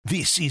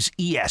This is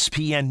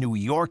ESPN New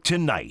York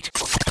Tonight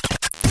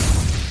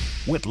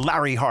with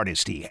Larry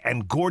Hardesty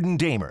and Gordon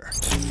Damer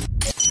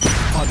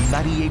on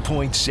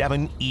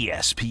 98.7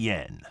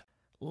 ESPN.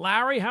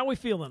 Larry, how are we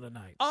feeling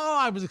tonight? Oh,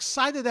 I was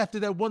excited after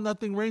that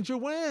 1-0 Ranger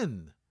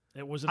win.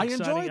 It was I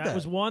exciting. enjoyed that. It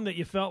was one that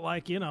you felt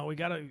like, you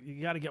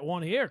gotta get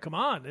one here. Come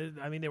on.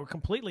 I mean, they were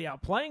completely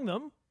outplaying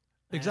them.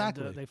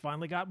 Exactly. And, they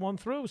finally got one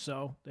through.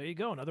 So there you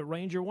go, another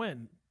Ranger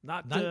win.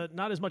 Not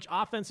as much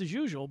offense as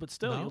usual, but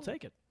still, you'll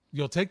take it.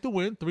 You'll take the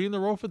win, 3 in a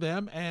row for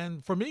them.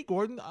 And for me,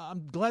 Gordon,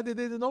 I'm glad they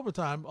did it in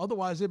overtime.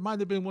 Otherwise, it might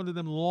have been one of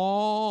them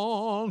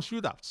long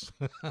shootouts.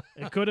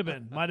 It could have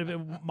been. Might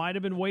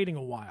have been waiting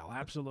a while.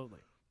 Absolutely.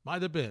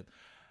 Might have been.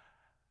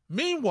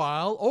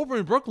 Meanwhile, over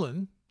in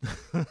Brooklyn.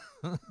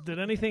 Did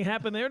anything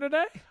happen there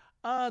today?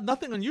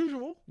 Nothing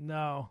unusual.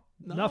 No.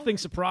 Nothing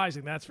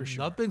surprising, that's for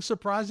sure. Nothing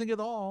surprising at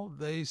all.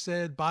 They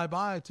said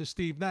bye-bye to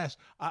Steve Nash.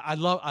 I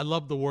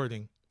love the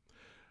wording.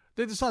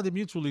 They decided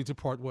mutually to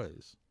part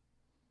ways.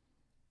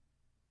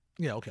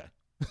 Yeah, okay.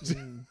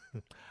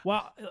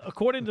 Well,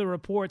 according to the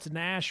reports,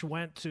 Nash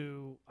went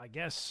to, I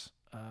guess,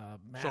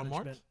 management. Sean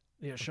Marks?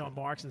 Yeah, Sean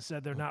Marks, and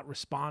said they're not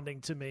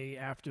responding to me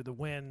after the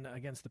win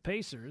against the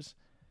Pacers.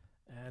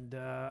 And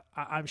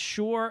I'm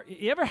sure,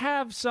 you ever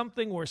have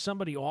something where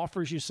somebody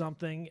offers you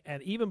something,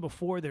 and even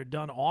before they're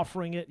done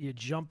offering it, you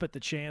jump at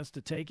the chance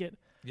to take it?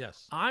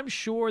 Yes. I'm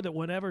sure that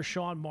whenever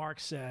Sean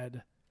Marks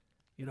said,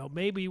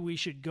 maybe we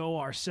should go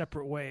our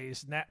separate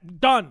ways,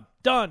 done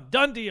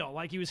deal.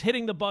 Like he was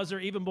hitting the buzzer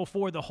even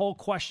before the whole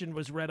question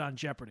was read on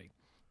Jeopardy.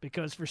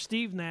 Because for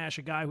Steve Nash,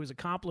 a guy who's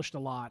accomplished a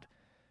lot,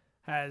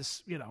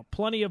 has,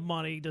 plenty of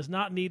money, does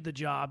not need the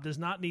job, does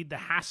not need the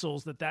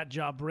hassles that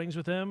job brings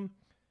with him.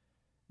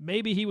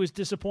 Maybe he was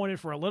disappointed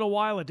for a little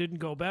while. It didn't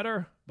go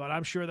better, but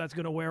I'm sure that's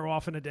going to wear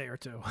off in a day or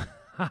two.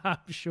 I'm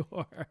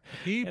sure.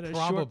 In a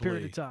short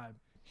period of time.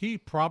 He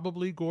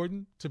probably,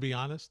 Gordon, to be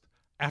honest,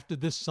 after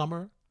this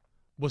summer,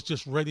 was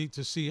just ready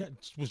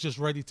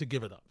to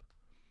give it up.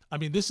 I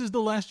mean, this is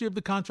the last year of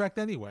the contract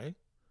anyway.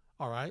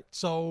 All right.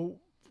 So,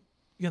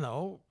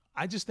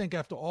 I just think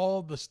after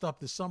all the stuff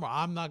this summer,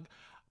 I'm not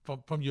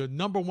from your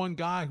number one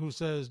guy who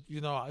says,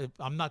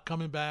 I'm not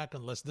coming back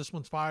unless this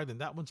one's fired and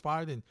that one's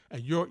fired and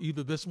you're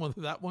either this one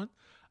or that one.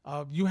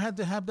 You had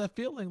to have that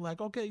feeling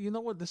like, okay, you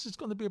know what? This is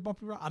going to be a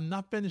bumpy ride. I'm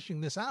not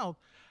finishing this out.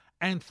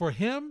 And for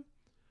him,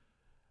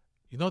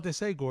 you know what they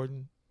say,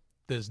 Gordon?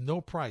 There's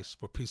no price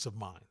for peace of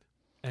mind.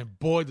 And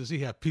boy, does he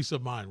have peace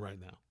of mind right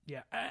now.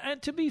 Yeah,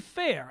 and to be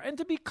fair and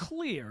to be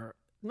clear,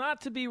 not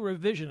to be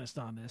revisionist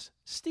on this,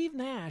 Steve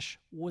Nash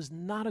was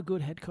not a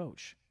good head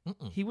coach.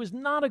 Mm-mm. He was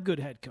not a good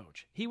head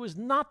coach. He was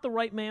not the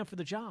right man for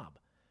the job.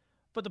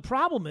 But the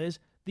problem is,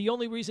 the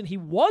only reason he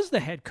was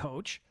the head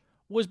coach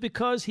was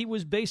because he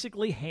was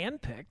basically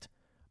handpicked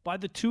by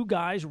the two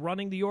guys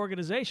running the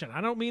organization.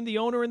 I don't mean the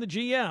owner and the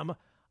GM.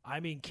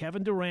 I mean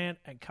Kevin Durant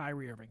and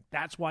Kyrie Irving.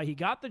 That's why he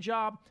got the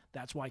job.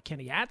 That's why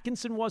Kenny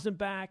Atkinson wasn't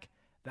back.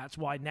 That's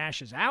why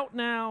Nash is out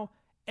now.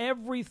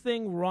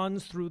 Everything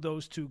runs through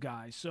those two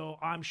guys. So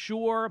I'm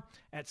sure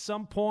at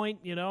some point,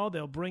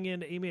 they'll bring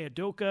in Ime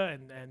Udoka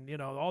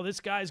and all this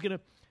guy's going to,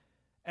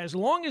 as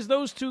long as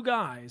those two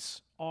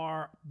guys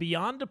are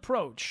beyond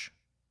approach,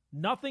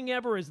 nothing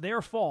ever is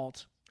their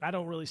fault. I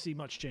don't really see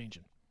much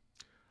changing.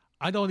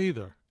 I don't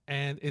either.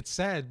 And it's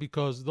sad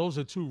because those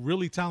are two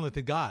really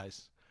talented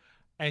guys.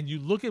 And you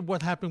look at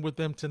what happened with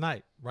them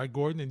tonight, right,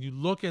 Gordon? And you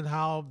look at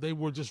how they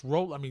were just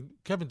rolled. I mean,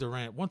 Kevin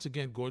Durant, once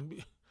again,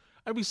 Gordon,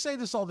 and we say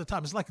this all the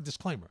time. It's like a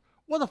disclaimer.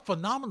 What a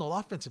phenomenal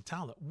offensive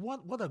talent.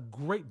 What a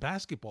great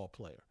basketball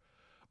player.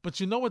 But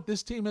you know what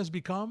this team has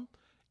become?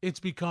 It's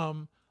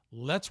become,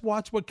 let's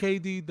watch what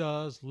KD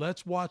does.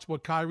 Let's watch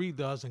what Kyrie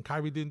does. And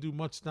Kyrie didn't do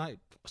much tonight,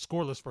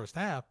 scoreless first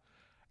half.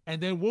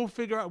 And then we'll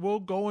figure out, we'll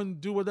go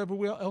and do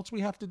whatever else we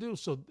have to do.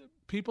 So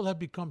people have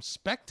become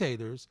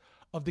spectators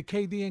of the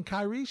KD and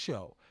Kyrie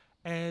show.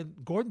 And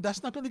Gordon,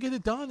 that's not going to get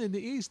it done in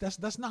the East.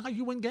 That's not how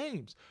you win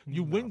games.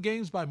 You win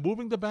games by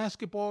moving the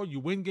basketball.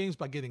 You win games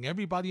by getting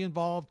everybody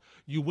involved.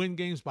 You win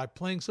games by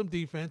playing some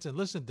defense. And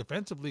listen,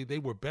 defensively, they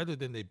were better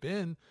than they've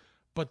been,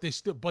 but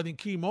in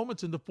key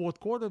moments in the fourth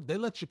quarter, they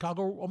let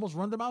Chicago almost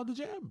run them out of the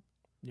gym.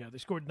 Yeah, they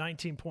scored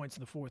 19 points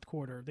in the fourth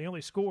quarter. They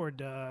only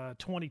scored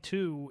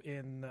 22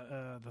 in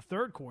the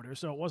third quarter,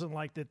 so it wasn't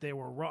like that they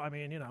were – I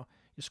mean, you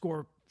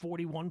score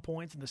 41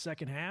 points in the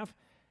second half,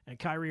 and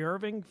Kyrie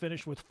Irving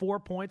finished with 4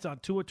 points on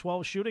 2 of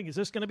 12 shooting. Is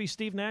this going to be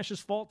Steve Nash's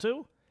fault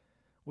too?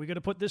 We going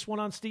to put this one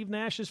on Steve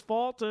Nash's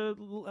fault,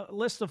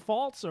 list of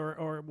faults,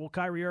 or will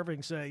Kyrie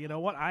Irving say, you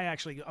know what,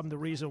 I'm the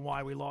reason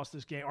why we lost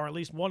this game, or at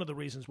least one of the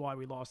reasons why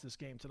we lost this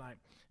game tonight.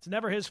 It's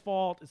never his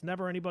fault. It's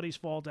never anybody's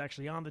fault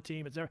actually on the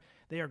team.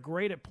 They are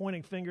great at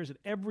pointing fingers at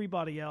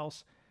everybody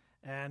else.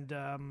 And,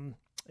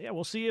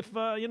 we'll see if,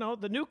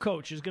 the new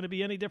coach is going to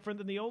be any different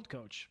than the old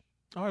coach.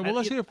 All right, well,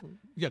 let's hear from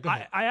 – yeah, go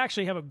ahead. I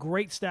actually have a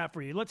great stat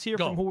for you. Let's hear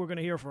from who we're going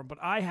to hear from. But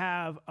I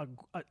have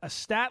a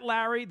stat,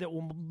 Larry, that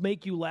will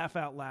make you laugh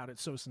out loud.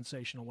 It's so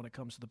sensational when it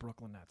comes to the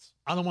Brooklyn Nets.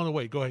 I don't want to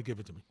wait. Go ahead, give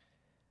it to me.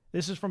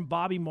 This is from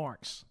Bobby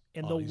Marks.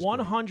 In the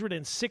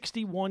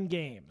 161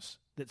 games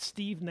that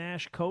Steve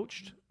Nash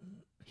coached,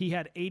 he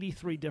had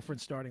 83 different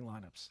starting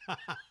lineups.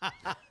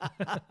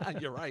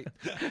 You're right.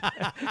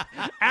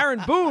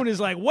 Aaron Boone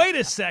is like, wait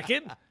a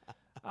second.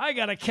 I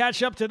got to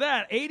catch up to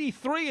that.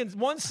 83 and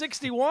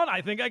 161. I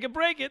think I can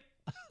break it.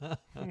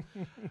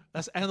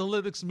 That's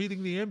analytics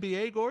meeting the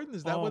NBA, Gordon?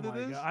 Is that what it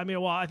is? God. I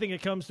mean, well, I think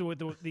it comes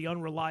to the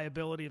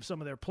unreliability of some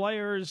of their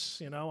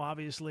players.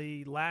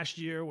 Obviously last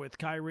year with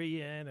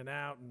Kyrie in and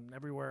out and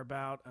everywhere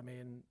about. I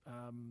mean,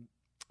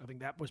 I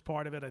think that was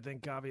part of it. I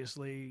think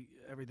obviously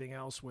everything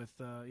else with,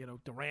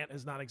 Durant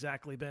has not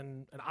exactly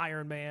been an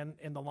Iron Man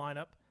in the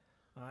lineup.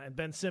 And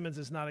Ben Simmons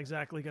is not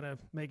exactly going to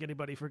make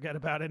anybody forget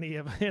about any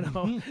of,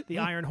 the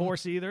Iron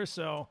Horse either.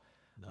 So,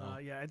 no.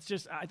 It's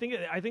just, I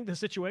think the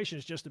situation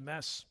is just a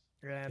mess.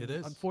 And it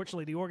is.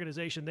 Unfortunately, the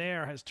organization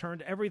there has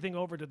turned everything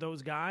over to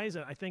those guys.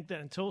 And I think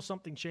that until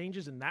something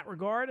changes in that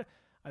regard,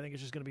 I think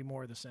it's just going to be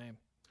more of the same.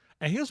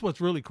 And here's what's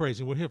really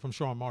crazy. We'll hear from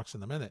Sean Marks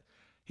in a minute.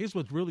 Here's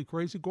what's really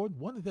crazy, Gordon.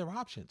 One of their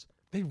options,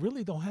 they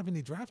really don't have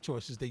any draft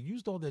choices. They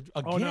used all their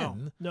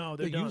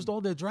they used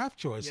all their draft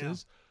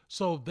choices. Yeah.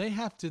 So they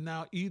have to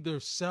now either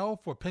sell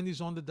for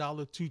pennies on the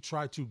dollar to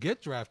try to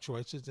get draft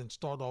choices and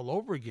start all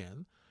over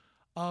again.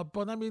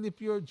 But I mean, if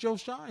you're Joe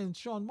Shai and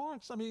Sean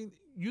Marks, I mean,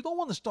 you don't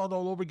want to start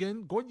all over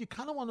again, Gordon. You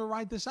kind of want to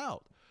ride this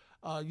out.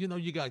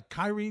 You got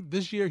Kyrie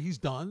this year. He's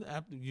done.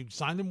 After you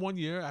signed him 1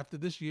 year. After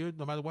this year,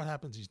 no matter what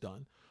happens, he's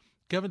done.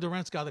 Kevin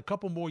Durant's got a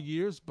couple more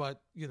years,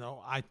 but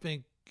I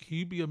think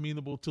he'd be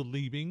amenable to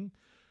leaving.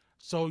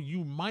 So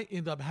you might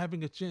end up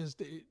having a chance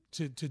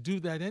to do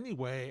that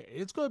anyway.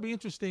 It's going to be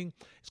interesting.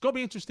 It's going to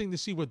be interesting to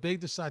see what they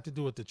decide to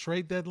do at the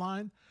trade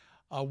deadline,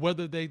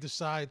 whether they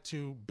decide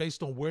to,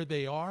 based on where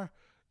they are,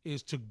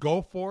 is to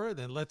go for it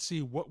and let's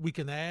see what we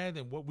can add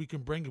and what we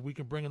can bring. If we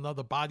can bring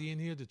another body in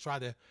here to try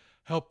to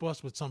help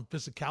us with some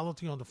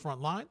physicality on the front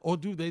line, or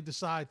do they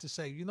decide to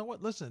say, you know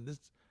what, listen,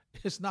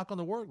 it's not going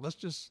to work. Let's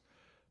just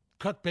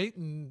cut bait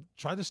and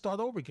try to start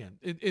over again.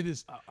 It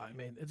is. I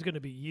mean, it's going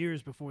to be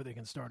years before they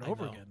can start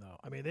over again, though.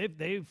 I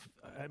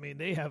mean,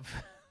 they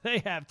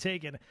have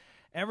taken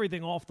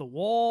everything off the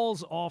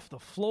walls, off the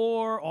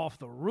floor, off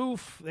the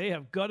roof. They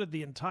have gutted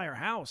the entire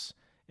house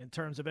in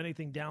terms of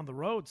anything down the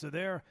road. So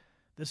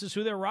this is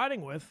who they're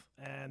riding with,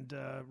 and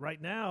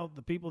right now,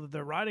 the people that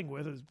they're riding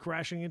with are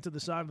crashing into the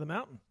side of the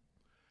mountain.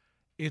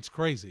 It's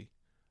crazy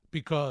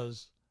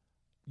because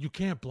you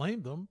can't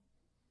blame them.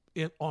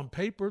 On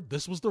paper,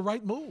 this was the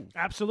right move.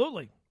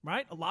 Absolutely,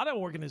 right? A lot of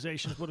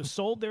organizations would have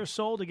sold their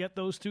soul to get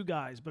those two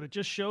guys, but it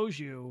just shows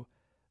you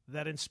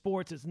that in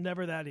sports, it's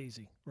never that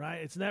easy, right?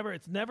 It's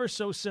never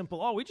so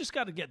simple. Oh, we just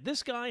got to get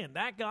this guy and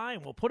that guy,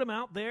 and we'll put them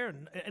out there,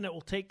 and it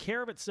will take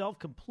care of itself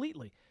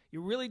completely.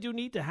 You really do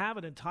need to have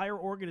an entire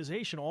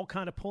organization all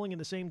kind of pulling in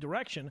the same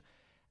direction,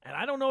 and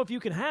I don't know if you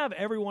can have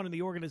everyone in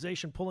the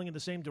organization pulling in the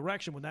same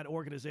direction when that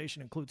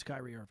organization includes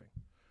Kyrie Irving.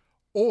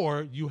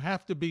 Or you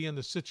have to be in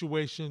the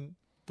situation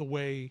the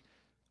way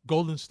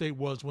Golden State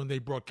was when they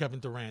brought Kevin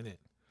Durant in.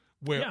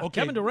 Where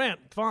Kevin Durant,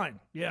 fine.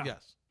 Yeah.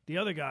 Yes. The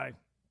other guy,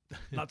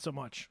 not so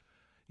much.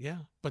 Yeah,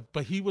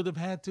 but he would have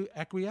had to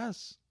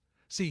acquiesce.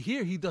 See,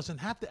 here he doesn't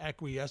have to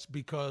acquiesce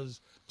because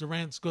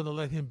Durant's going to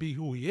let him be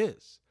who he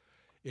is.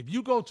 If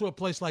you go to a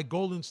place like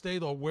Golden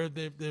State or where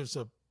there's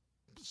a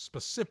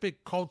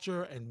specific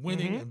culture and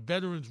winning and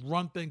veterans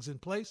run things in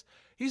place,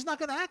 he's not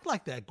going to act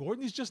like that,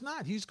 Gordon. He's just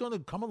not. He's going to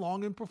come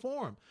along and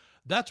perform.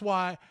 That's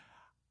why.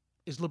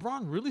 Is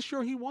LeBron really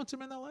sure he wants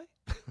him in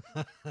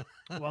L.A.?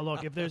 Well,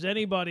 look, if there's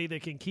anybody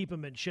that can keep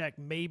him in check,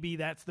 maybe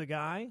that's the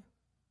guy.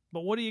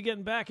 But what are you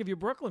getting back if you're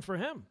Brooklyn for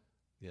him?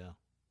 Yeah.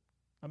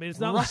 I mean, it's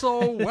not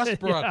Russell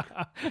Westbrook.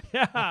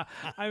 Yeah.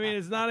 I mean,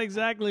 it's not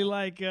exactly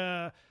like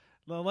the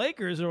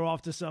Lakers are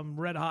off to some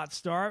red-hot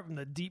start and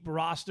the deep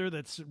roster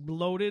that's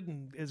loaded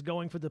and is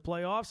going for the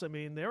playoffs. I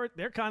mean,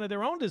 they're kind of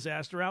their own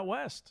disaster out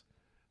west.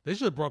 They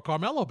should have brought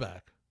Carmelo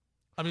back.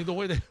 I mean, the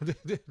way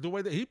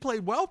that he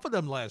played well for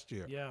them last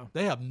year. Yeah.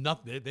 They have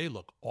nothing. They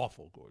look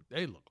awful, Gordon.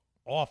 They look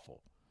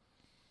awful.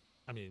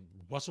 I mean,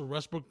 Russell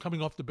Westbrook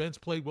coming off the bench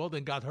played well,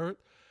 then got hurt.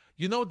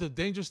 You know what the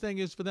dangerous thing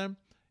is for them?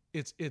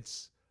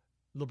 It's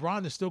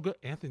LeBron is still good.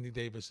 Anthony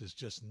Davis has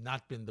just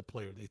not been the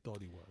player they thought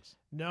he was.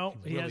 No,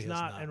 he really has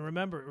not. And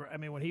remember, I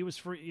mean, when he was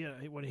free,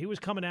 when he was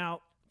coming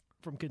out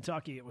from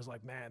Kentucky, it was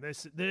like, man,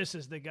 this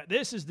is the guy.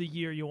 This is the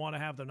year you want to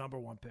have the number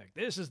one pick.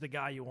 This is the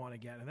guy you want to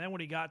get. And then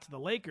when he got to the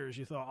Lakers,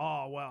 you thought,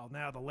 oh well,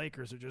 now the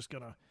Lakers are just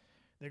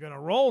they're gonna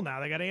roll now.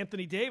 They got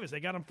Anthony Davis.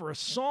 They got him for a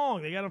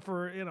song. They got him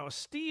for a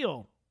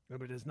steal.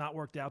 But it has not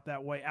worked out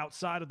that way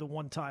outside of the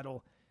one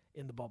title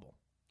in the bubble.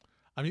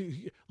 I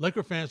mean,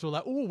 Laker fans were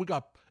like, oh,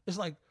 it's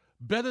like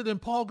better than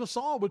Paul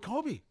Gasol with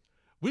Kobe.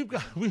 We've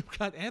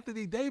got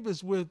Anthony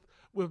Davis with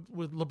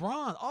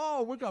LeBron.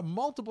 Oh, we got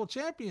multiple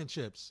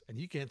championships, and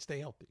he can't stay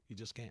healthy. He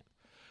just can't.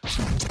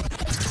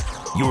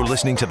 You're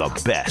listening to the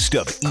best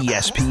of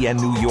ESPN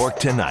New York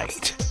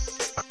tonight.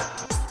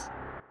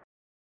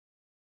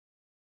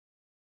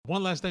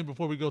 One last thing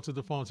before we go to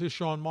the phones. Here's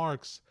Sean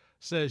Marks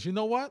says, you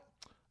know what?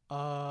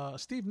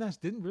 Steve Nash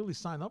didn't really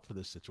sign up for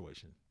this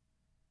situation.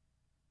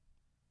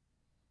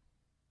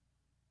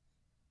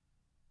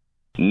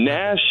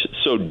 Nash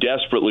so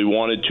desperately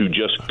wanted to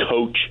just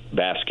coach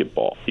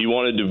basketball. He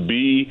wanted to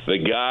be the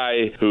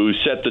guy who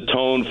set the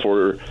tone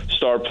for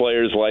star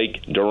players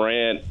like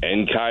Durant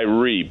and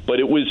Kyrie. But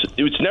it was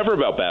never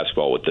about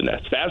basketball with the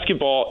Nets.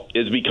 Basketball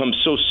has become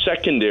so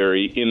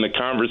secondary in the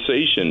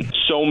conversation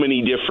so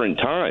many different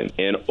times.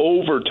 And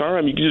over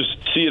time, you could just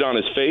see it on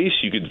his face.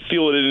 You could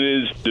feel it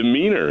in his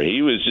demeanor.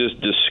 He was just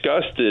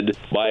disgusted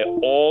by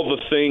all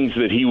the things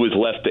that he was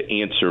left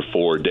to answer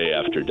for day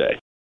after day.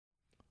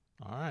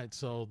 All right,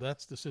 so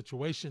that's the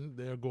situation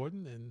there,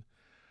 Gordon. And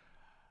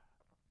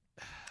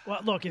well,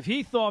 look, if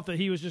he thought that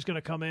he was just going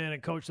to come in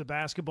and coach the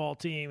basketball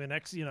team and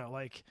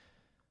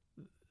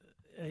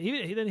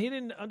he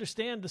didn't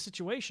understand the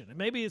situation. And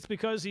maybe it's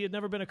because he had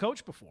never been a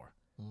coach before.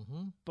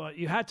 Mm-hmm. But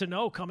you had to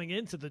know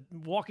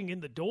walking in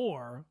the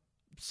door,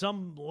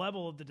 some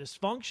level of the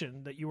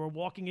dysfunction that you were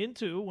walking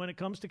into when it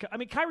comes to – I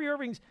mean, Kyrie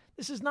Irving's –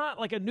 this is not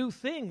like a new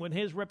thing when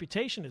his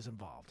reputation is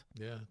involved.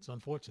 Yeah, it's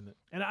unfortunate.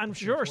 And I'm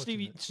sure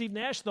Steve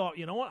Nash thought,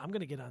 you know what, I'm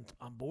going to get on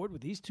board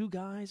with these two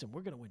guys, and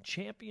we're going to win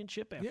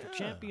championship after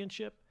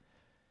championship.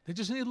 They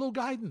just need a little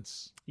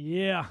guidance.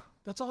 Yeah.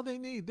 That's all they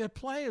need. They're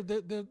players.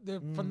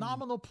 They're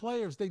phenomenal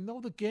players. They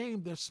know the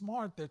game. They're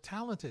smart. They're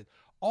talented.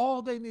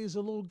 All they need is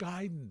a little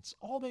guidance.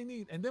 All they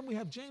need. And then we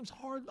have James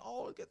Harden.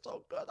 Oh, it gets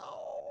so good.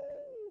 Oh.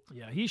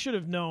 Yeah, he should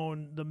have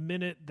known the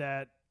minute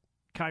that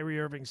Kyrie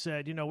Irving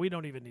said, we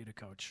don't even need a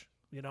coach.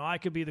 I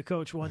could be the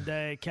coach one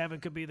day.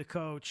 Kevin could be the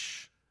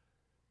coach.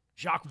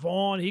 Jacques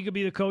Vaughn, he could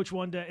be the coach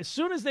one day. As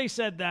soon as they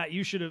said that,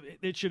 it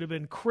should have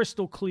been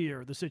crystal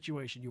clear the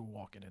situation you were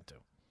walking into.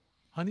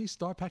 Honey,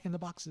 start packing the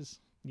boxes.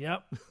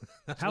 Yep.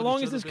 How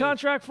long is this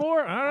contract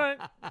for? All right.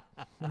 All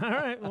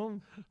right.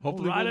 Well,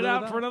 hopefully we'll ride it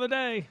out for another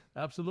day.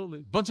 Absolutely.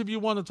 Bunch of you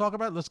want to talk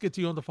about it. Let's get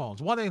to you on the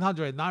phones.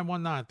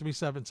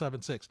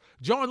 1-800-919-3776.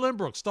 Joe and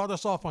Lynbrook, start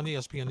us off on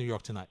ESPN New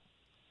York tonight.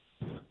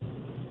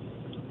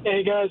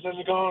 Hey, guys. How's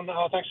it going?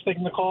 Thanks for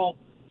taking the call.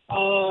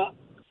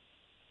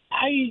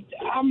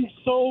 I'm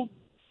so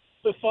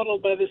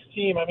befuddled by this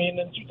team. I mean,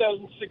 in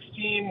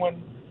 2016,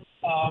 when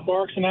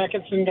Marks and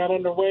Atkinson got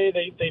underway,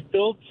 they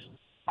built –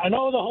 I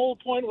know the whole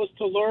point was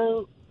to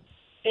lure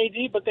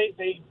AD, but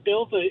they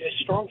built a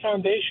strong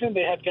foundation.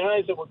 They had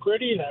guys that were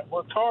gritty, that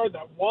worked hard,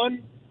 that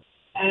won.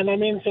 And, I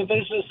mean, so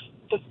there's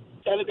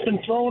that it's been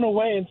thrown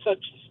away in such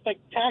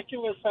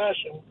spectacular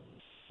fashion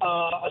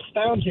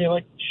astounds me.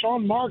 Like,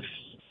 Sean Marks,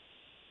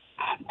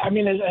 I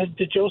mean,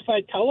 did Joe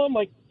Tsai tell him,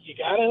 like, you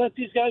got to let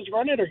these guys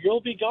run it or you'll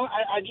be gone?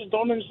 I just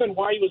don't understand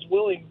why he was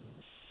willing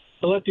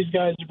to let these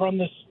guys run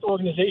this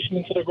organization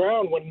into the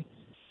ground when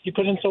he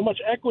put in so much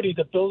equity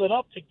to build it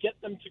up to get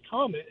them to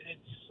come.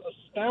 It's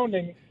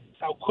astounding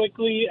how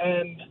quickly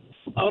and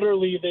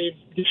utterly they've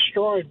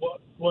destroyed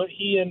what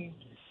he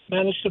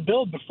managed to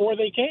build before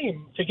they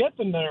came to get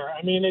them there.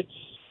 I mean, it's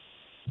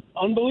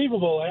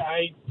unbelievable.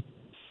 I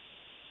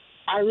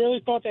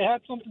really thought they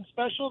had something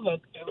special,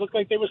 that it looked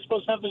like they were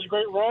supposed to have this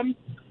great run.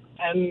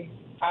 And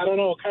I don't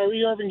know,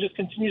 Kyrie Irving just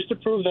continues to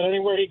prove that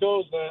anywhere he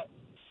goes that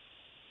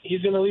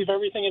he's going to leave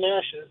everything in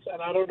ashes.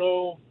 And I don't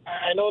know,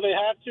 I know they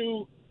had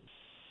to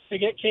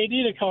get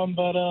KD to come,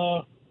 but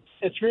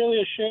it's really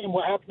a shame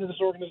what happened to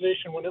this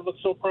organization when it looked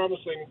so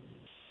promising,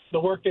 the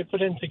work they put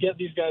in to get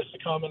these guys to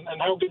come and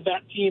how good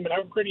that team and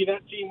how gritty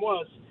that team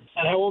was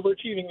and how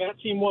overachieving that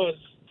team was.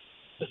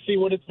 To see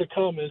what it's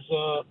become is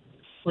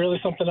really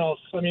something else.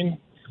 I mean,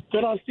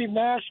 good on Steve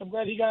Nash. I'm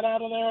glad he got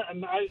out of there,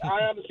 and I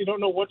honestly don't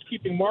know what's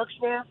keeping Marks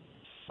there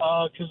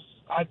because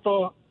I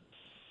thought,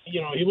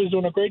 he was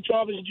doing a great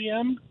job as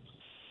GM.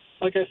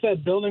 Like I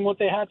said, building what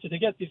they had to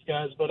get these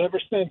guys, but ever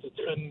since it's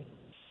been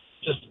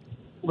just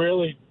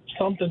really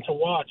something to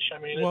watch. I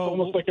mean, it's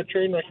almost like a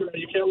train wreck.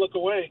 You can't look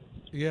away.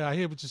 Yeah, I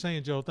hear what you're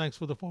saying, Joe. Thanks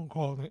for the phone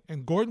call.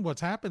 And Gordon,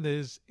 what's happened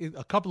is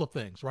a couple of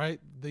things, right?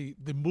 The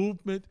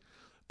movement,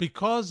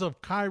 because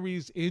of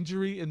Kyrie's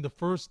injury in the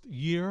first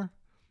year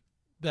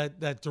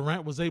that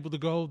Durant was able to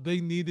go,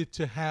 they needed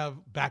to have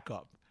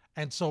backup.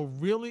 And so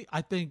really,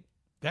 I think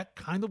that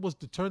kind of was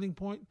the turning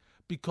point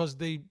because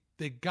they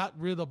got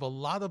rid of a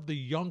lot of the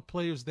young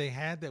players they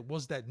had that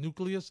was that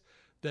nucleus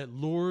that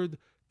lured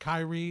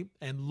Kyrie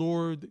and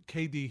lured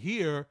KD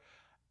here,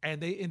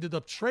 and they ended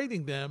up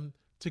trading them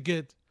to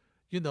get,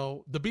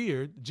 the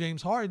beard,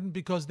 James Harden,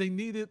 because they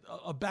needed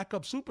a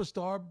backup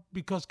superstar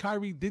because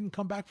Kyrie didn't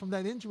come back from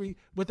that injury.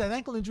 With that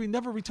ankle injury,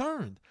 never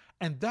returned.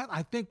 And that,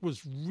 I think,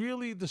 was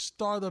really the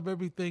start of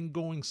everything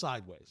going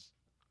sideways.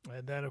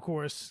 And then, of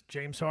course,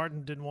 James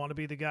Harden didn't want to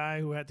be the guy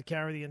who had to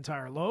carry the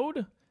entire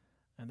load,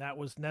 and that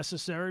was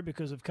necessary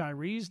because of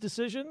Kyrie's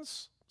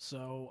decisions.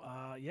 So,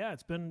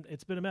 it's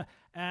been a mess.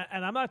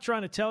 And I'm not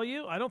trying to tell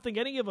you, I don't think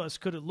any of us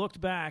could have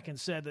looked back and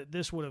said that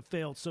this would have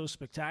failed so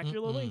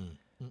spectacularly.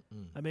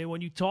 I mean,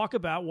 when you talk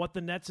about what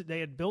the Nets,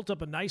 they had built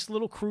up a nice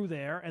little crew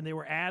there, and they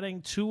were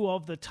adding two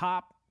of the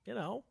top,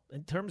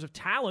 in terms of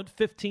talent,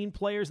 15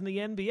 players in the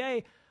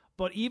NBA.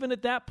 But even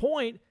at that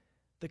point,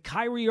 the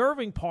Kyrie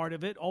Irving part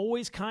of it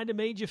always kind of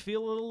made you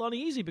feel a little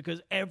uneasy because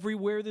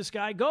everywhere this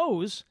guy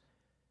goes,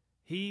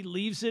 he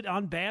leaves it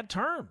on bad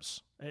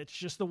terms. It's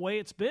just the way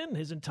it's been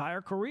his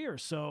entire career.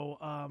 So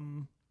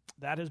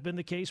that has been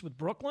the case with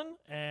Brooklyn,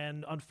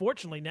 and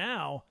unfortunately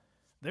now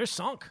they're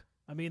sunk.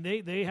 I mean,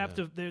 they have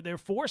to. They're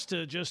forced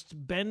to just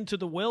bend to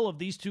the will of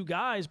these two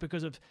guys,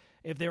 because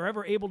if they're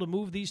ever able to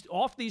move these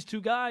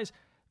two guys,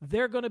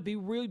 they're going to be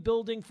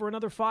rebuilding for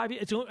another 5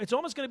 years. It's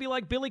almost going to be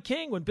like Billy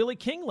King when Billy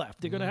King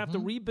left. They're going to have to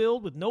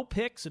rebuild with no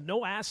picks and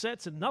no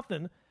assets and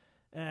nothing.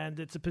 And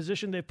it's a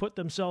position they've put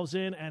themselves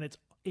in, and it's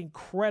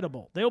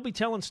incredible. They'll be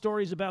telling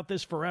stories about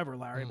this forever,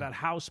 Larry, about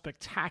how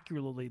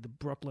spectacularly the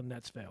Brooklyn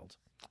Nets failed.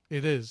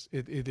 It is.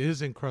 It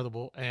is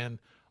incredible. And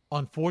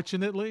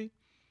unfortunately,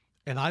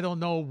 and I don't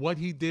know what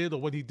he did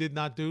or what he did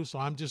not do, so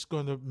I'm just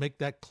going to make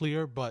that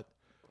clear, but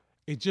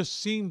it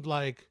just seemed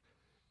like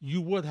you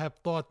would have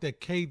thought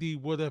that KD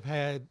would have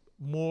had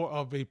more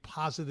of a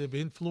positive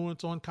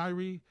influence on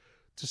Kyrie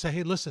to say,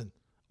 hey, listen,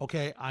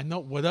 okay, I know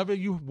whatever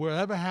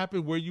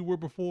happened where you were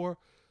before,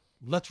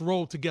 let's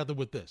roll together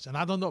with this. And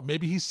I don't know,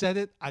 maybe he said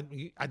it,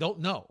 I don't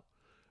know.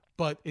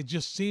 But it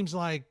just seems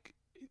like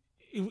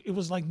it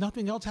was like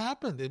nothing else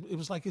happened. It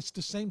was like it's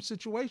the same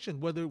situation,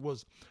 whether it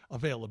was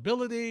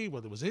availability,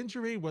 whether it was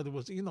injury, whether it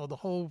was, the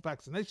whole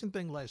vaccination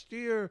thing last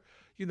year,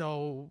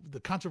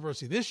 the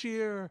controversy this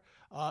year.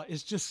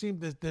 It just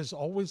seemed that there's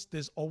always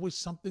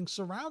something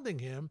surrounding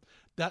him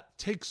that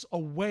takes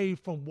away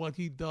from what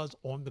he does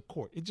on the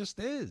court. It just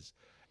is.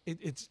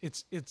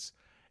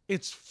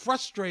 It's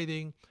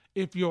frustrating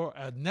if you're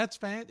a Nets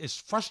fan. It's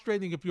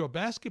frustrating if you're a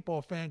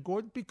basketball fan,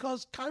 Gordon,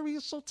 because Kyrie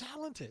is so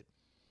talented.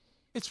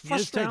 It's frustrating.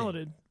 He is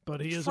talented,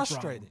 but he is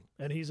frustrating,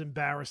 and he's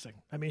embarrassing.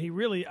 I mean, he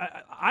really.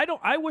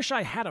 I wish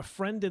I had a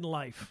friend in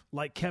life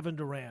like Kevin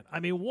Durant.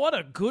 I mean, what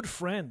a good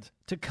friend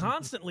to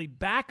constantly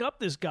back up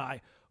this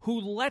guy who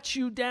lets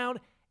you down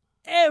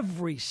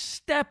every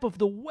step of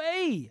the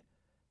way,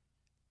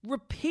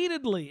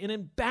 repeatedly in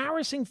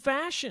embarrassing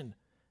fashion,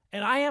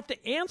 and I have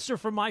to answer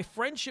for my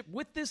friendship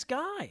with this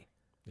guy.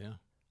 Yeah.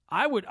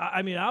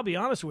 I'll be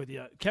honest with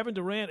you. Kevin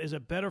Durant is a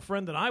better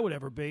friend than I would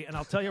ever be, and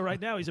I'll tell you right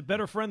now, he's a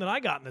better friend than I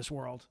got in this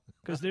world,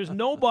 because there's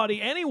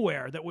nobody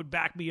anywhere that would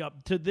back me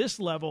up to this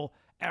level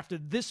after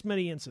this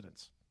many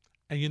incidents.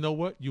 And you know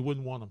what? You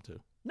wouldn't want him to.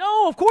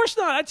 No, of course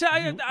not.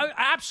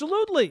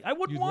 Absolutely. I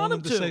wouldn't want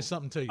him to say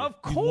something to you.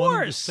 Of course. You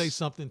want him to say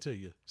something to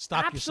you.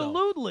 Stop yourself.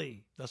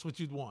 Absolutely. That's what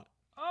you'd want.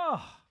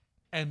 Oh.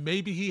 And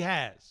maybe he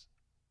has.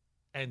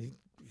 And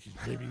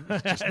maybe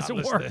it's just hasn't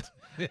not worked.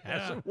 It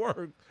hasn't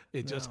worked.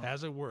 It just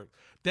hasn't worked.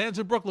 Dan's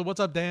in Brooklyn. What's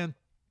up, Dan?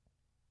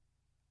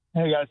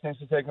 Hey, guys. Thanks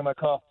for taking my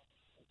call.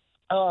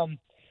 I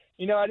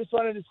just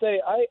wanted to say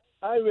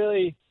I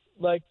really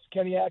liked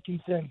Kenny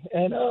Atkinson,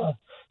 and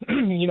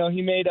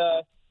he made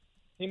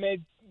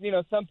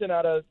something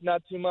out of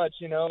not too much,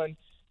 and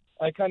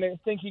I kind of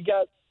think he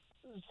got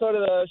sort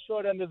of the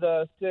short end of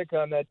the stick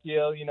on that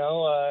deal,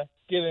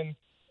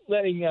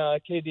 letting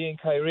KD and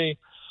Kyrie,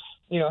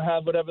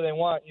 have whatever they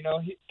want.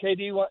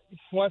 KD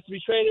wants to be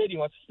traded. He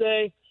wants to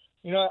stay.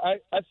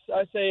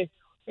 I say,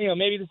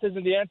 maybe this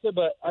isn't the answer,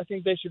 but I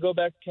think they should go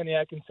back to Kenny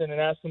Atkinson and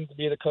ask him to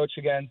be the coach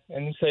again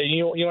and say,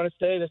 you want to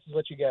stay? This is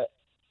what you get.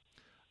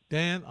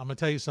 Dan, I'm going to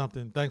tell you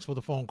something. Thanks for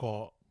the phone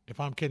call. If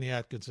I'm Kenny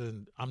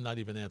Atkinson, I'm not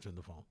even answering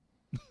the phone.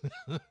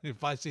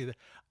 If I see that,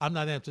 I'm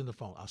not answering the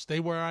phone. I'll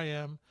stay where I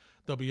am.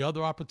 There'll be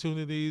other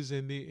opportunities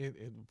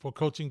for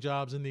coaching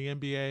jobs in the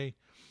NBA.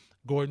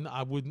 Gordon,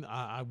 I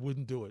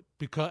wouldn't do it,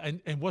 because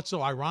and what's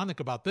so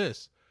ironic about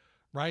this,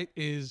 right,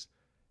 is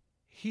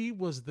he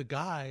was the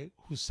guy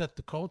who set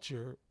the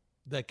culture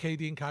that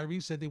KD and Kyrie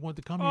said they wanted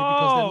to come here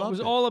because they loved it. It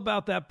was all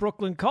about that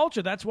Brooklyn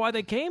culture. That's why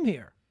they came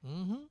here.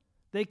 Mm-hmm.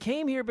 They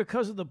came here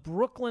because of the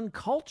Brooklyn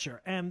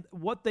culture, and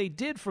what they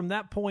did from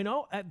that point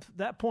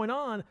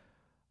on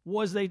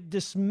was they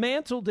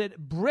dismantled it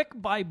brick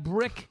by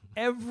brick.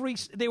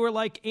 They were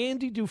like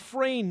Andy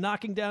Dufresne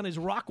knocking down his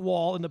rock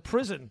wall in the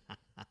prison.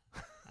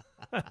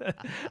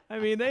 I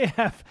mean, they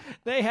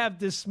have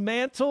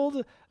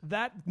dismantled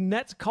that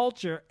Nets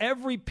culture,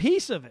 every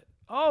piece of it.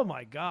 Oh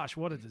my gosh,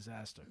 what a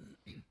disaster!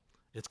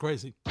 It's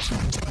crazy.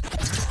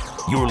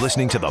 You're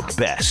listening to the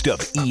best of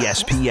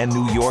ESPN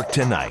New York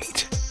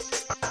Tonight.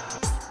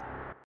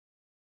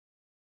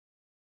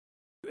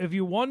 If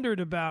you wondered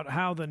about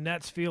how the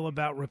Nets feel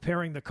about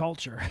repairing the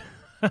culture,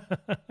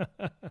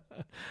 that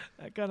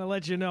kind of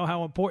lets you know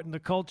how important the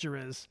culture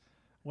is.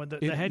 When the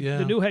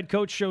new head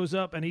coach shows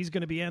up and he's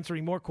going to be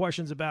answering more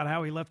questions about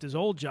how he left his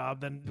old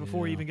job than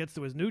before he even gets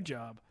to his new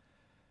job.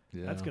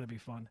 Yeah. That's going to be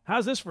fun.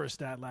 How's this for a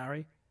stat,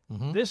 Larry?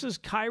 Mm-hmm. This is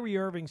Kyrie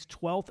Irving's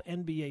 12th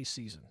NBA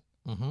season.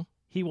 Mm-hmm.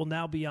 He will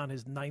now be on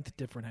his 9th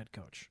different head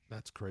coach.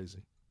 That's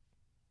crazy.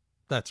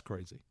 That's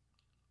crazy.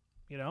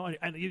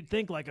 And you'd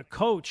think like a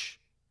coach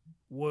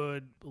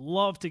would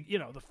love to,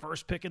 the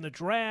first pick in the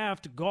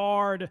draft,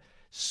 guard,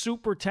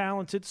 super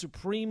talented,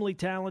 supremely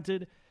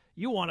talented.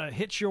 You want to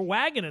hitch your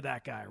wagon to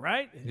that guy,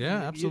 right?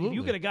 Yeah, absolutely. If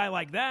you get a guy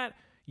like that,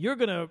 you're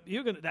gonna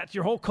that's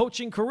your whole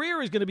coaching career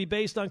is going to be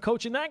based on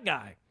coaching that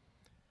guy.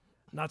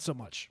 Not so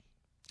much.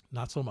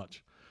 Not so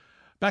much.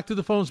 Back to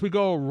the phones we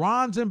go.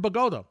 Ron's in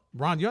Bogota.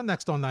 Ron, you're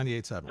next on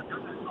 98.7.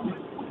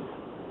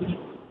 Hey, guys. Thanks for taking my call. You know, I just wanted to say I really liked Kenny Atkinson, and you know, he made some, things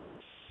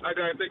Hi,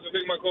 guys. Thanks for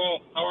taking my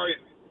call. How are you?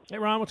 Hey,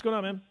 Ron, what's going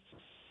on, man?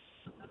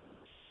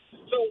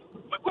 So,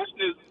 my question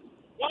is,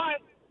 why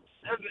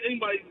hasn't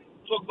anybody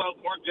talked about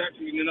Mark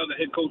Jackson getting another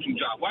head coaching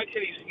job? Why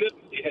can't he slip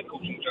a head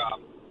coaching job?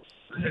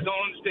 I don't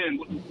understand.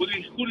 Who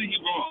did he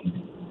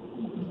wrong?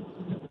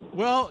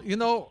 Well,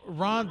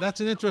 Ron,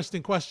 that's an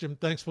interesting question.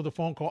 Thanks for the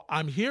phone call.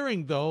 I'm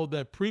hearing, though,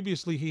 that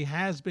previously he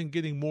has been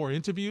getting more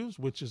interviews,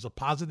 which is a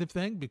positive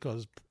thing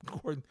because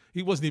Gordon,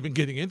 he wasn't even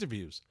getting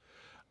interviews.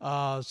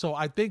 So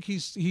I think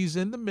he's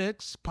in the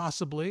mix,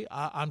 possibly.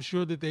 I'm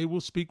sure that they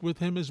will speak with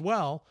him as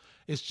well.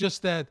 It's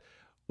just that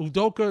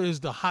Udoka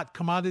is the hot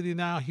commodity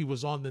now. He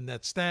was on the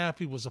Nets staff.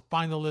 He was a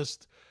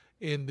finalist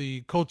in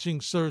the coaching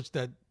search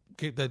that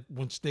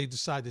once they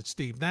decided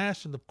Steve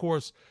Nash. And, of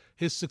course,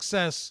 his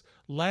success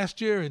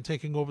last year in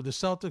taking over the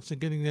Celtics and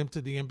getting them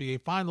to the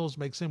NBA Finals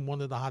makes him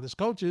one of the hottest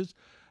coaches.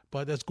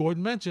 But as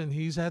Gordon mentioned,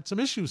 he's had some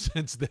issues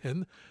since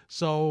then.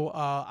 So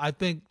I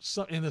think,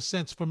 in a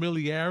sense,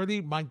 familiarity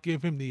might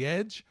give him the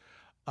edge.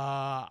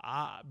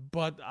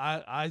 But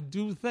I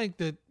do think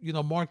that,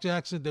 Mark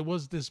Jackson, there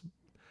was this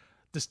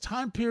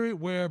time period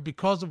where,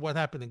 because of what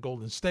happened in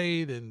Golden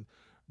State and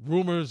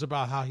rumors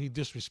about how he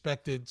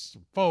disrespected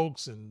some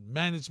folks and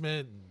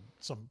management and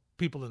some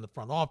people in the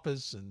front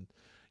office and,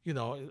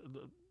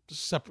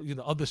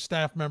 other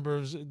staff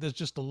members, there's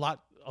just a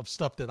lot of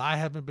stuff that I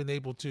haven't been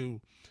able to,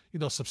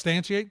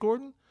 substantiate,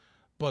 Gordon.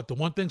 But the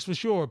one thing's for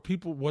sure,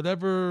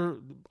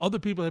 other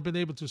people have been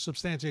able to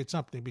substantiate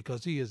something,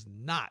 because he is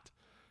not.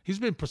 He's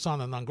been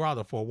persona non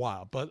grata for a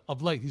while, but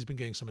of late he's been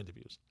getting some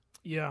interviews.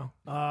 Yeah.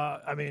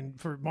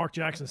 For Mark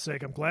Jackson's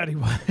sake, I'm glad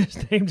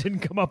his name didn't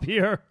come up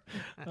here.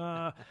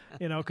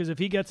 Because if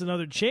he gets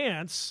another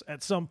chance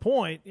at some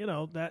point,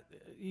 that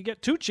you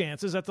get two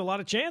chances, that's a lot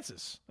of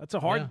chances. That's a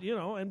hard,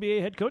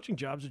 NBA head coaching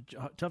jobs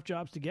are tough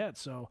jobs to get.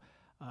 So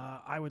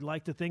I would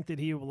like to think that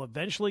he will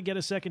eventually get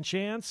a second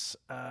chance.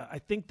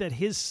 I think that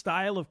his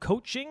style of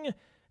coaching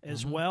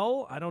as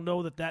well, I don't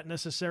know that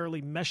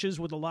necessarily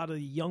meshes with a lot of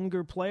the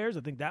younger players.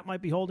 I think that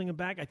might be holding him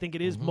back. I think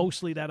it is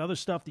mostly that other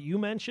stuff that you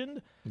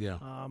mentioned. Yeah.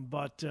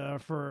 But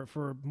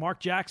for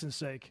Mark Jackson's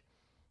sake,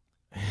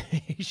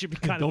 he should be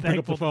kind Don't of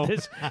thankful for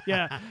this.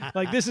 Yeah,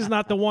 like this is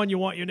not the one you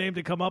want your name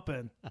to come up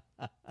in,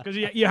 because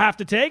you have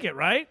to take it,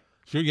 right?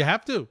 Sure, you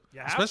have to,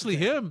 especially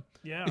him.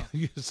 Yeah.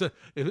 So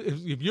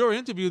if you're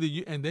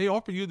interviewed and they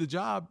offer you the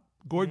job,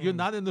 Gordon, you're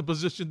not in the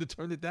position to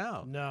turn it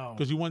down. No,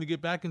 because you want to get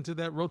back into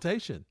that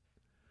rotation.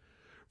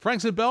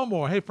 Frank's in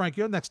Belmore. Hey, Frank,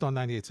 you're next on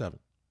 98.7.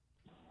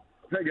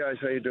 Hey, guys.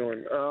 How you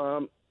doing?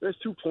 There's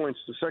 2 points.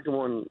 The second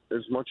one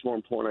is much more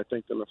important, I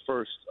think, than the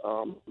first.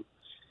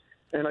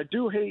 And I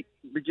do hate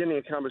beginning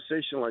a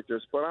conversation like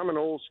this, but I'm an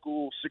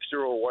old-school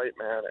 6-year-old white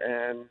man.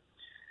 And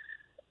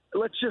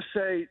let's just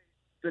say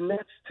the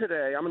Nets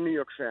today, I'm a New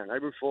York fan. I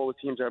root for all the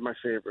teams that are my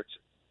favorites.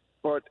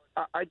 But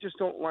I just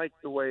don't like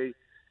the way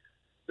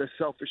the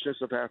selfishness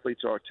of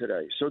athletes are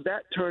today. So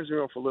that turns me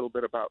off a little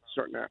bit about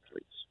certain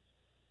athletes.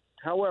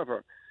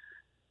 However,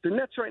 the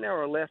Nets right now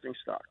are a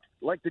laughingstock,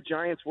 like the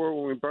Giants were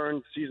when we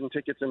burned season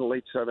tickets in the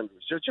late 70s.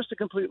 They're just a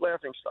complete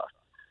laughingstock.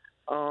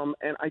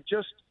 And I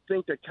just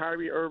think that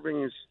Kyrie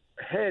Irving's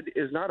head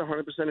is not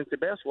 100% into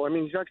basketball. I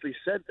mean, he's actually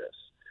said this.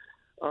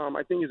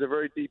 I think he's a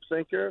very deep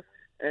thinker,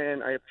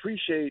 and I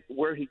appreciate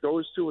where he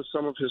goes to with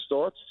some of his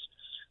thoughts.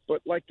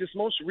 But like this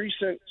most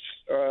recent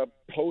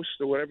post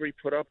or whatever he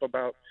put up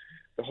about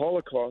the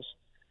Holocaust,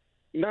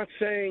 not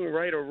saying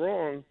right or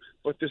wrong,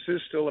 but this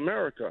is still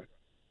America.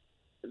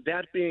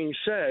 That being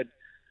said,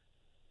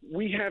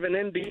 we have an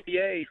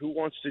NBA who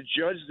wants to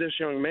judge this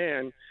young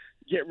man,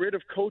 get rid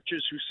of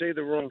coaches who say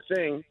the wrong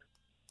thing,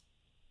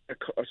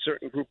 a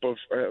certain group of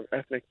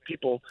ethnic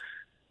people,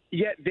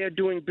 yet they're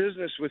doing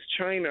business with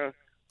China,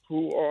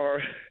 who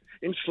are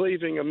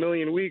enslaving 1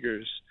 million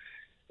Uyghurs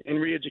in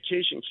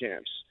re-education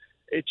camps.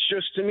 It's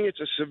just, to me, it's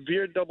a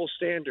severe double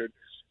standard.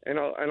 And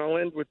I'll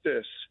end with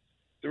this.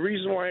 The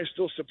reason why I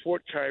still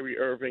support Kyrie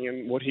Irving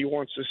and what he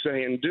wants to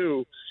say and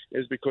do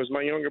is because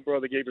my younger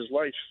brother gave his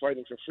life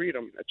fighting for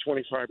freedom at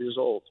 25 years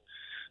old.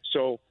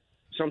 So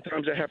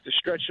sometimes I have to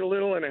stretch a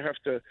little and I have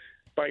to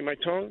bite my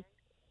tongue,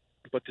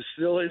 but this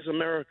still is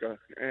America,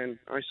 and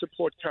I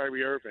support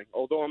Kyrie Irving,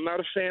 although I'm not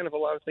a fan of a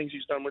lot of things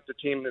he's done with the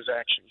team and his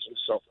actions and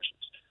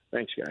selfishness.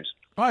 Thanks, guys.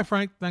 All right,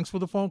 Frank, thanks for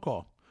the phone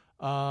call.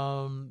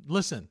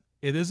 Listen,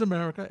 it is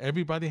America.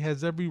 Everybody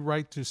has every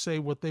right to say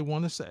what they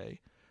want to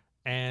say.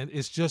 And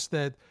it's just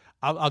that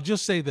I'll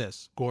just say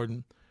this,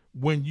 Gordon.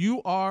 When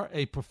you are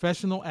a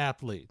professional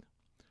athlete,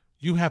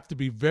 you have to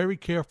be very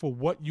careful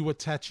what you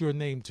attach your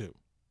name to.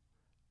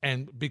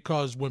 And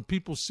because when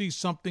people see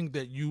something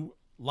that you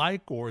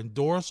like or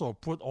endorse or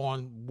put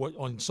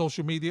on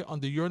social media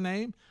under your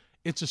name,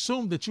 it's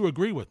assumed that you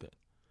agree with it.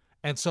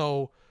 And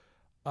so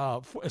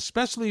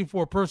especially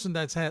for a person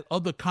that's had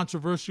other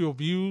controversial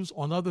views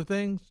on other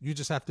things, you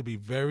just have to be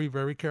very,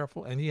 very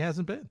careful. And he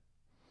hasn't been.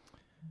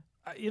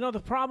 The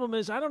problem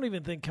is I don't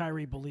even think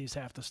Kyrie believes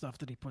half the stuff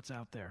that he puts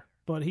out there.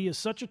 But he is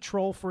such a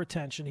troll for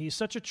attention. He's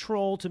such a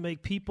troll to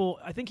make people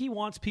 – I think he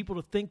wants people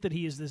to think that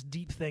he is this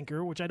deep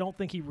thinker, which I don't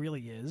think he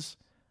really is.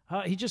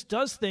 He just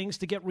does things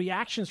to get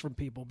reactions from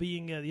people,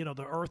 being,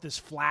 the earth is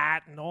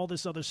flat and all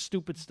this other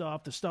stupid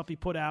stuff, the stuff he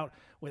put out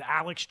with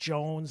Alex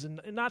Jones, and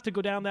not to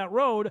go down that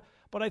road,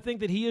 but I think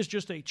that he is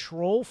just a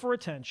troll for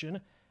attention,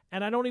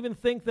 and I don't even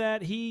think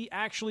that he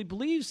actually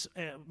believes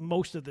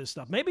most of this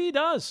stuff. Maybe he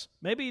does.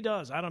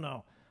 I don't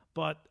know.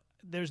 But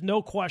there's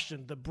no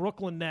question the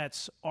Brooklyn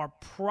Nets are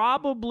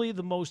probably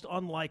the most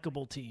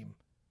unlikable team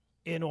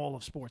in all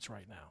of sports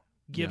right now,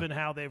 given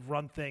how they've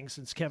run things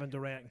since Kevin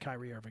Durant and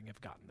Kyrie Irving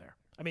have gotten there.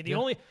 I mean,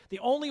 the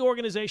only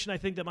organization I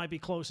think that might be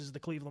close is the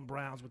Cleveland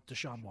Browns with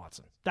Deshaun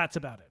Watson. That's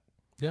about it.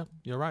 Yeah,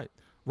 you're right.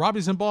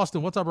 Robbie's in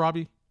Boston. What's up,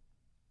 Robbie?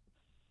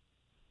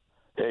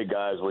 Hey,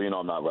 guys. Well,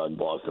 I'm not right in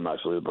Boston. I'm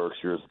actually the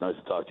Berkshires. Nice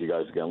to talk to you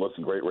guys again.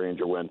 Listen, great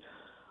Ranger win.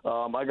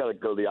 I got to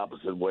go the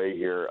opposite way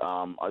here.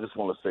 I just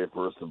want to say,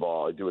 first of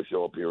all, I do a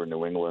show up here in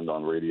New England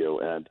on radio,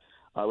 and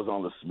I was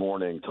on this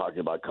morning talking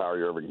about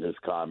Kyrie Irving and his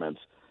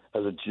comments.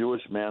 As a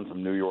Jewish man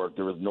from New York,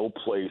 there is no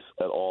place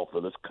at all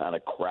for this kind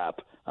of crap.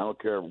 I don't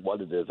care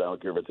what it is. I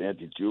don't care if it's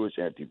anti-Jewish,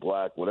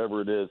 anti-black,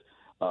 whatever it is,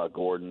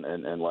 Gordon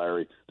and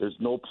Larry. There's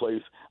no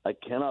place. I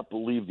cannot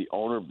believe the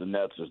owner of the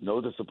Nets. There's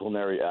no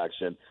disciplinary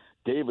action.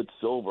 David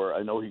Silver,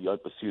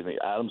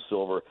 Adam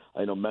Silver,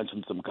 I know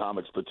mentioned some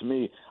comics, but to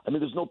me,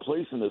 there's no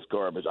place in this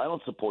garbage. I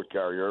don't support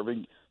Kyrie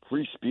Irving.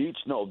 Free speech?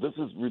 No, this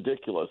is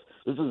ridiculous.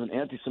 This is an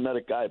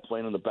anti-Semitic guy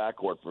playing in the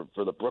backcourt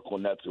for the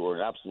Brooklyn Nets, who are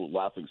an absolute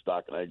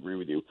laughingstock, and I agree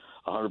with you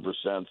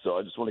 100%. So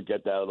I just want to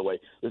get that out of the way.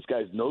 This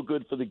guy's no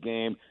good for the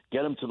game.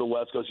 Get him to the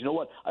West Coast. You know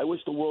what? I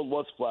wish the world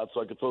was flat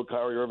so I could throw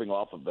Kyrie Irving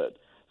off of it.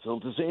 So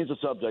to change the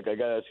subject, I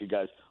got to ask you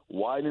guys,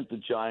 why didn't the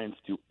Giants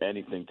do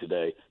anything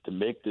today to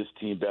make this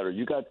team better?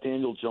 You got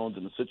Daniel Jones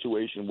in a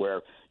situation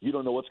where you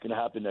don't know what's going to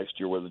happen next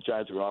year, whether the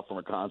Giants are going to offer him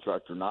a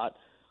contract or not.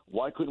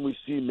 Why couldn't we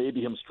see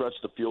maybe him stretch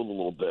the field a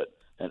little bit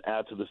and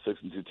add to the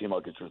 6-2 team? I'll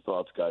get your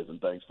thoughts, guys,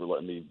 and thanks for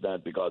letting me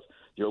vent, because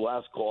your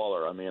last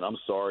caller, I'm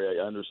sorry,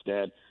 I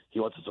understand he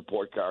wants to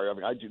support Kyrie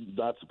Irving. I do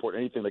not support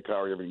anything that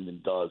Kyrie Irving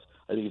even does.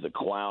 I think he's a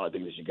clown. I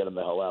think they should get him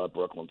the hell out of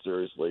Brooklyn,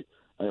 seriously.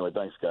 Anyway,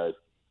 thanks, guys.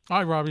 All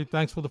right, Robbie,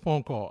 thanks for the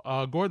phone call.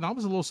 Gordon, I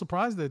was a little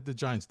surprised that the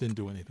Giants didn't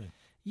do anything.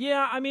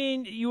 Yeah,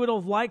 you would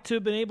have liked to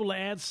have been able to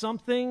add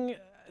something.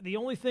 The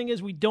only thing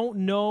is we don't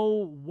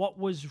know what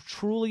was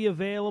truly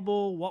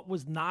available, what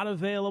was not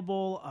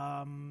available.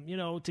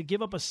 To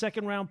give up a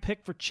second-round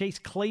pick for Chase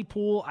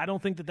Claypool, I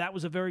don't think that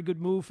was a very good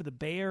move for the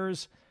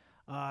Bears.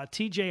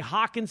 T.J.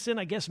 Hawkinson,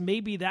 I guess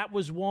maybe that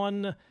was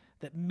one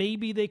that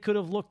maybe they could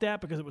have looked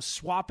at because it was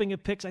swapping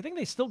of picks. I think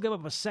they still give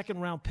up a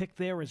second-round pick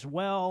there as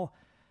well.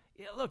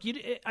 Look,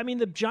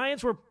 the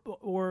Giants were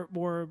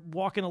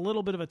walking a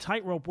little bit of a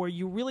tightrope where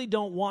you really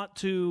don't want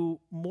to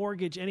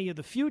mortgage any of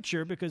the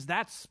future because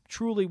that's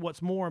truly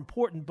what's more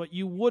important, but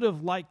you would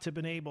have liked to have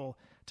been able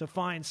to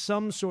find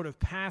some sort of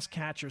pass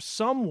catcher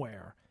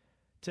somewhere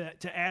to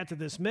add to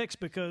this mix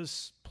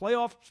because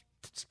playoff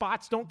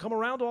spots don't come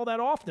around all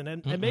that often,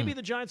 and maybe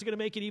the Giants are going to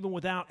make it even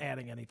without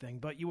adding anything,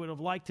 but you would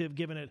have liked to have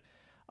given it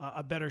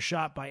a better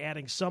shot by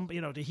adding some,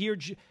 to hear.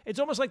 It's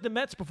almost like the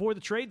Mets before the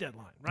trade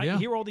deadline, right? Yeah. You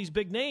hear all these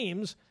big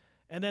names,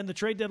 and then the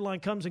trade deadline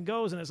comes and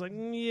goes, and it's like,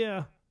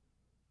 to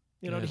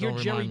hear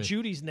Jerry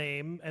Jeudy's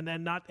name and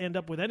then not end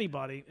up with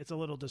anybody, it's a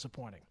little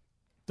disappointing.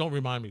 Don't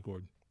remind me,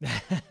 Gordon.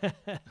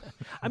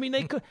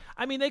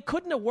 They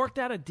couldn't have worked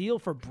out a deal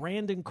for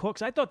Brandon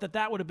Cooks. I thought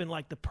that would have been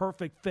like the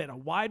perfect fit, a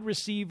wide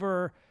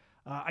receiver.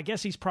 I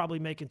guess he's probably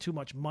making too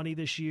much money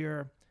this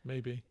year.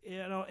 Maybe.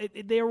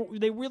 They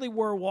really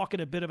were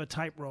walking a bit of a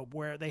tightrope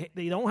where they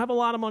don't have a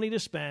lot of money to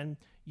spend.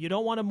 You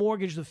don't want to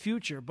mortgage the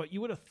future, but you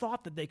would have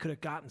thought that they could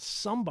have gotten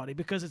somebody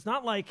because it's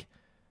not like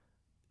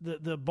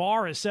the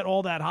bar is set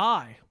all that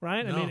high,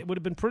 right? No. It would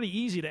have been pretty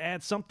easy to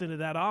add something to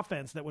that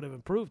offense that would have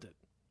improved it.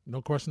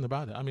 No question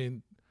about it.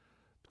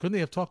 Couldn't they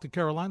have talked to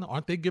Carolina?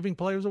 Aren't they giving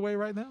players away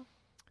right now?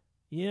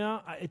 Yeah,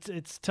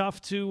 it's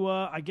tough to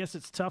I guess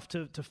it's tough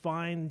to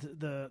find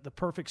the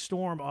perfect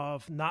storm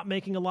of not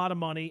making a lot of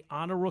money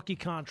on a rookie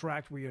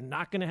contract where you're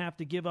not going to have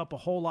to give up a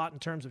whole lot in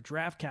terms of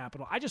draft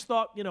capital. I just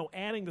thought,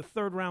 adding the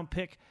third-round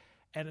pick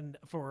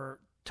for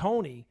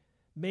Tony,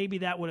 maybe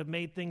that would have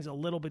made things a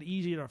little bit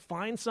easier to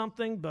find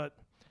something, but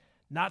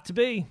not to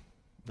be.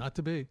 Not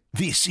to be.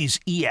 This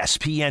is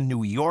ESPN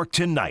New York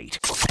Tonight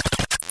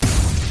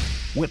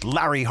with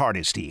Larry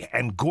Hardesty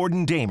and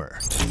Gordon Damer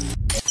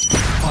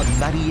on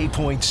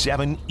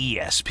 98.7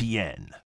 ESPN.